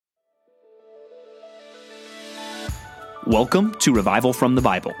Welcome to Revival from the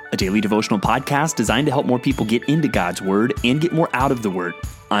Bible, a daily devotional podcast designed to help more people get into God's Word and get more out of the Word.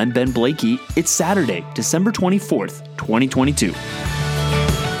 I'm Ben Blakey. It's Saturday, December 24th, 2022.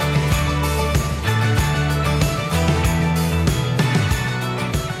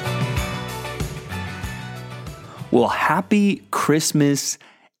 Well, happy Christmas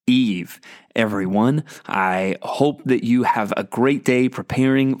Eve, everyone. I hope that you have a great day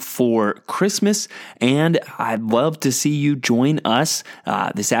preparing for Christmas, and I'd love to see you join us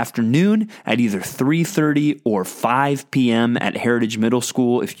this afternoon at either 3:30 or 5 p.m. at Heritage Middle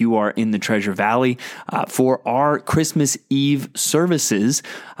School if you are in the Treasure Valley for our Christmas Eve services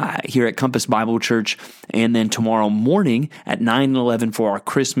here at Compass Bible Church, and then tomorrow morning at 9 and 11 for our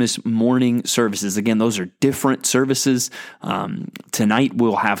Christmas morning services. Again, those are different services. Tonight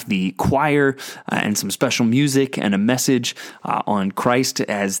we'll have the choir and some special music and a message on Christ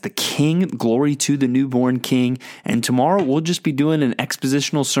as the King, glory to the newborn King. And tomorrow we'll just be doing an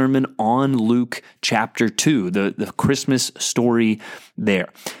expositional sermon on Luke chapter 2, the Christmas story there.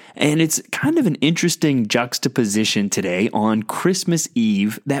 And it's kind of an interesting juxtaposition today on Christmas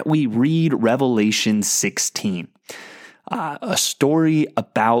Eve that we read Revelation 16. A story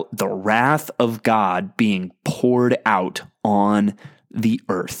about the wrath of God being poured out on the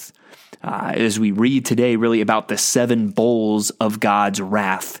earth. As we read today, really about the 7 bowls of God's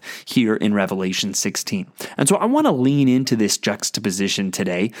wrath here in Revelation 16. And so I want to lean into this juxtaposition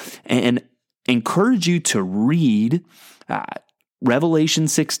today and encourage you to read Revelation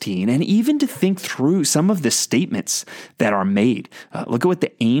 16 and even to think through some of the statements that are made. Look at what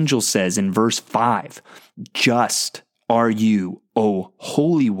the angel says in verse 5. Just are you, O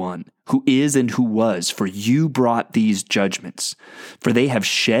Holy One, who is and who was, for you brought these judgments. For they have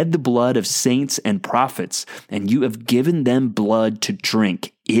shed the blood of saints and prophets, and you have given them blood to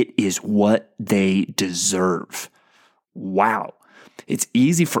drink. It is what they deserve. Wow. It's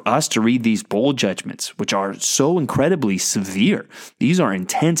easy for us to read these bowl judgments, which are so incredibly severe. These are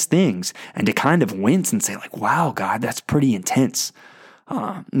intense things, and to kind of wince and say like, wow, God, that's pretty intense.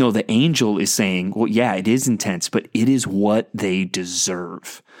 No, the angel is saying, well, yeah, it is intense, but it is what they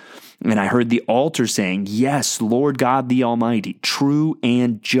deserve. And I heard the altar saying, yes, Lord God the Almighty, true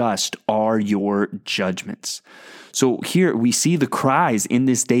and just are your judgments. So here we see the cries in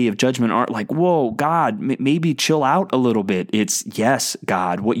this day of judgment aren't like, whoa, God, maybe chill out a little bit. It's, yes,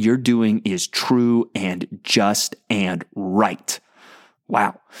 God, what you're doing is true and just and right.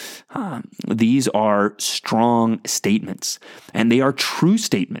 Wow. These are strong statements, and they are true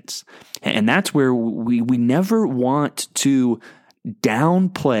statements. And that's where we never want to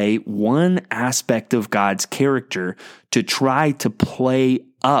downplay one aspect of God's character to try to play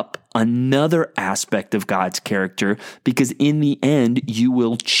up another aspect of God's character, because in the end, you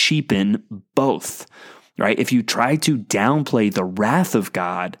will cheapen both. Right? If you try to downplay the wrath of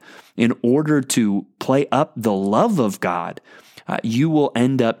God in order to play up the love of God, you will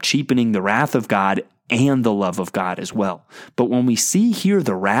end up cheapening the wrath of God and the love of God as well. But when we see here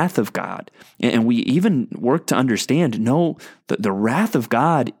the wrath of God, and we even work to understand, no, the wrath of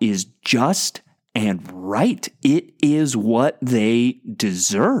God is just and right. It is what they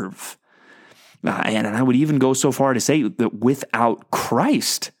deserve. And I would even go so far to say that without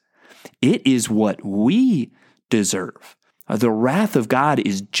Christ, it is what we deserve. The wrath of God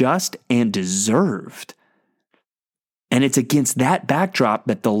is just and deserved. And it's against that backdrop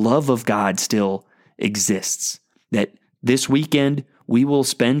that the love of God still exists. That this weekend, we will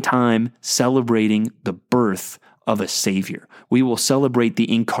spend time celebrating the birth of a Savior. We will celebrate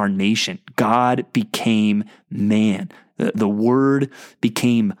the incarnation. God became man. The Word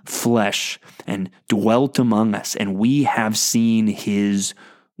became flesh and dwelt among us, and we have seen His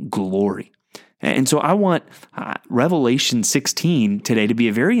glory. And so I want Revelation 16 today to be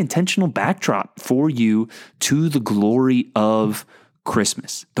a very intentional backdrop for you to the glory of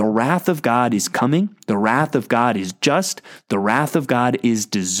Christmas. The wrath of God is coming. The wrath of God is just. The wrath of God is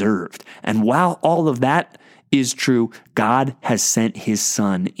deserved. And while all of that is true, God has sent His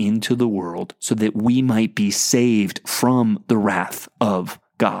Son into the world so that we might be saved from the wrath of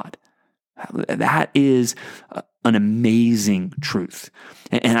God. That is an amazing truth.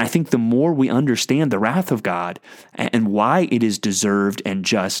 And I think the more we understand the wrath of God and why it is deserved and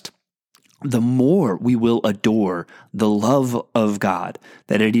just, the more we will adore the love of God,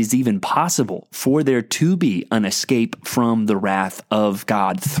 that it is even possible for there to be an escape from the wrath of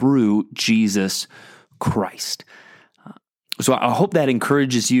God through Jesus Christ. So I hope that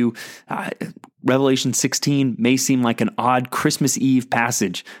encourages you Revelation 16 may seem like an odd Christmas Eve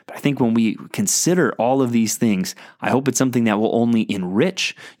passage, but I think when we consider all of these things, I hope it's something that will only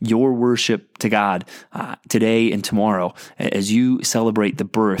enrich your worship to God today and tomorrow as you celebrate the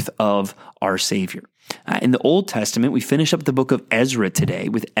birth of our Savior. In the Old Testament, we finish up the book of Ezra today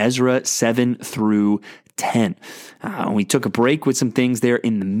with Ezra 7 through 10. We took a break with some things there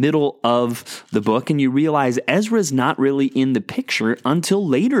in the middle of the book, and you realize Ezra's not really in the picture until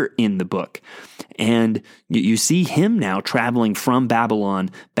later in the book. And you see him now traveling from Babylon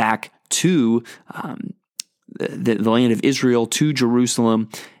back to the land of Israel, to Jerusalem,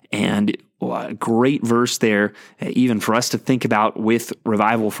 and a great verse there, even for us to think about with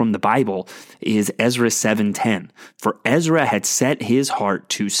revival from the Bible, is Ezra 7:10. For Ezra had set his heart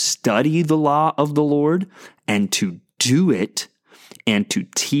to study the law of the Lord and to do it and to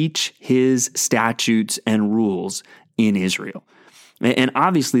teach his statutes and rules in Israel. And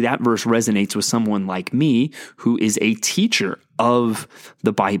obviously that verse resonates with someone like me who is a teacher of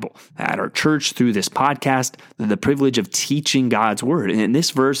the Bible. At our church, through this podcast, the privilege of teaching God's word. And this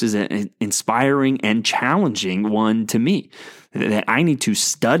verse is an inspiring and challenging one to me, that I need to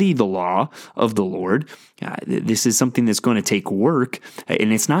study the law of the Lord. This is something that's going to take work,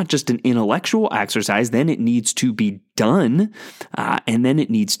 and it's not just an intellectual exercise. Then it needs to be done, and then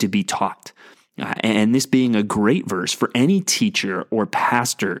it needs to be taught. And this being a great verse for any teacher or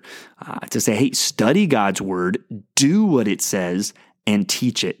pastor to say, hey, study God's word, do what it says, and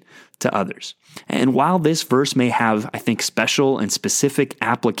teach it to others. And while this verse may have, I think, special and specific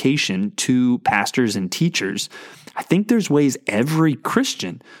application to pastors and teachers, I think there's ways every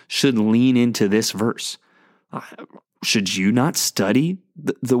Christian should lean into this verse. Should you not study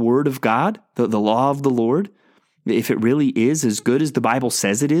the word of God, the law of the Lord? If it really is as good as the Bible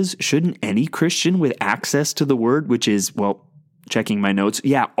says it is, shouldn't any Christian with access to the word, which is, well, checking my notes,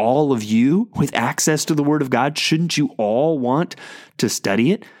 all of you with access to the word of God, shouldn't you all want to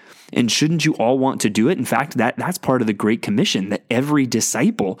study it? And shouldn't you all want to do it? In fact, that's part of the Great Commission, that every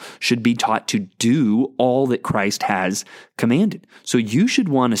disciple should be taught to do all that Christ has commanded. So you should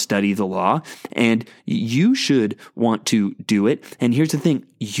want to study the law, and you should want to do it. And here's the thing,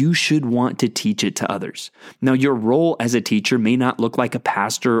 you should want to teach it to others. Now, your role as a teacher may not look like a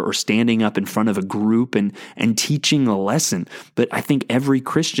pastor or standing up in front of a group and teaching a lesson, but I think every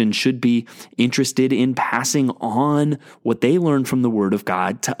Christian should be interested in passing on what they learn from the Word of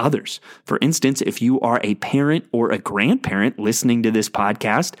God to others. For instance, if you are a parent or a grandparent listening to this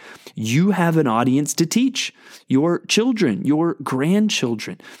podcast, you have an audience to teach your children, your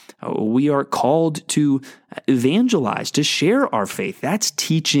grandchildren. We are called to evangelize, to share our faith. That's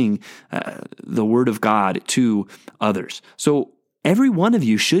teaching the Word of God to others. So every one of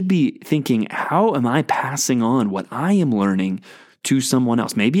you should be thinking, how am I passing on what I am learning to someone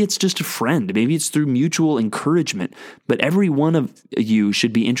else? Maybe it's just a friend. Maybe it's through mutual encouragement. But every one of you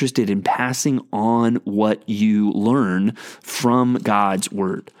should be interested in passing on what you learn from God's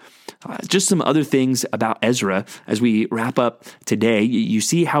word. Just some other things about Ezra as we wrap up today. You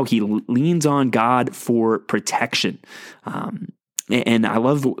see how he leans on God for protection. And I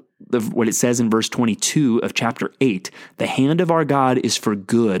love what it says in verse 22 of chapter 8. The hand of our God is for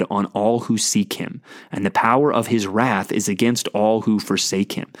good on all who seek him, and the power of his wrath is against all who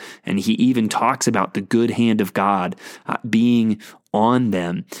forsake him. And he even talks about the good hand of God being on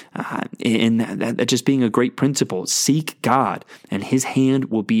them, and that just being a great principle. Seek God, and his hand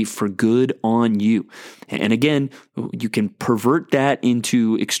will be for good on you. And again, you can pervert that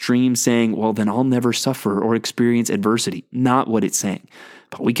into extreme saying, well, then I'll never suffer or experience adversity. Not what it's saying.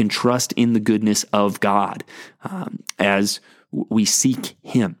 But we can trust in the goodness of God as we seek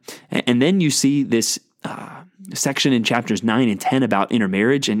him. And then you see this section in chapters 9 and 10 about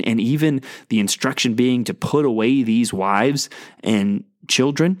intermarriage, and even the instruction being to put away these wives and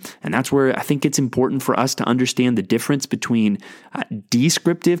children. And that's where I think it's important for us to understand the difference between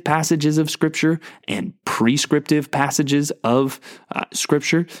descriptive passages of Scripture and prescriptive passages of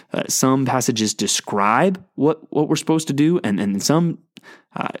Scripture. Some passages describe what we're supposed to do, and some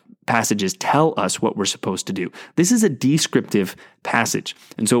passages tell us what we're supposed to do. This is a descriptive passage.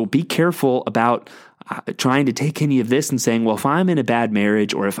 And so be careful about trying to take any of this and saying, well, if I'm in a bad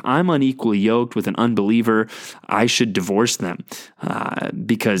marriage or if I'm unequally yoked with an unbeliever, I should divorce them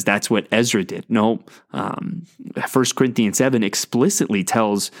because that's what Ezra did. No, 1 Corinthians 7 explicitly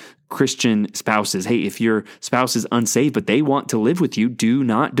tells Christian spouses, hey, if your spouse is unsaved but they want to live with you, do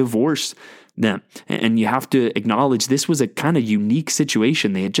not divorce them. And you have to acknowledge this was a kind of unique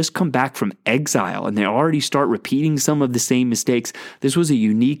situation. They had just come back from exile and they already start repeating some of the same mistakes. This was a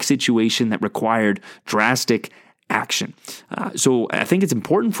unique situation that required drastic action. So I think it's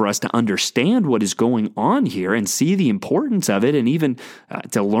important for us to understand what is going on here and see the importance of it, and even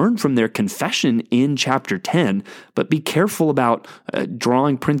to learn from their confession in chapter 10, but be careful about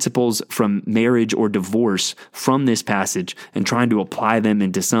drawing principles from marriage or divorce from this passage and trying to apply them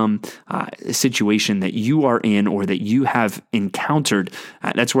into some situation that you are in or that you have encountered.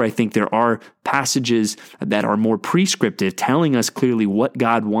 That's where I think there are passages that are more prescriptive, telling us clearly what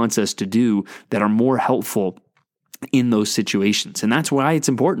God wants us to do, that are more helpful in those situations. And that's why it's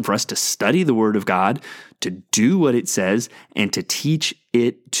important for us to study the Word of God, to do what it says, and to teach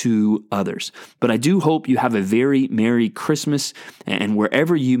it to others. But I do hope you have a very Merry Christmas, and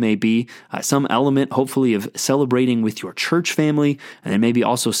wherever you may be, some element, hopefully, of celebrating with your church family, and then maybe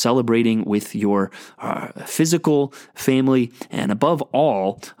also celebrating with your physical family, and above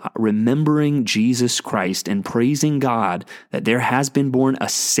all, remembering Jesus Christ and praising God that there has been born a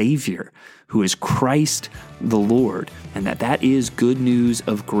Savior who is Christ the Lord, and that is good news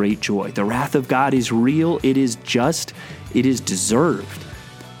of great joy. The wrath of God is real, it is just, it is deserved,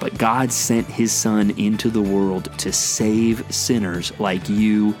 but God sent His Son into the world to save sinners like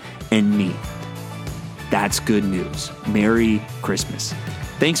you and me. That's good news. Merry Christmas.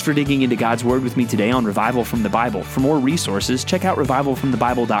 Thanks for digging into God's Word with me today on Revival from the Bible. For more resources, check out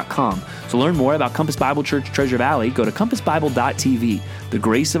revivalfromthebible.com. To learn more about Compass Bible Church Treasure Valley, go to compassbible.tv. The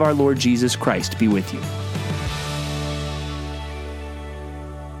grace of our Lord Jesus Christ be with you.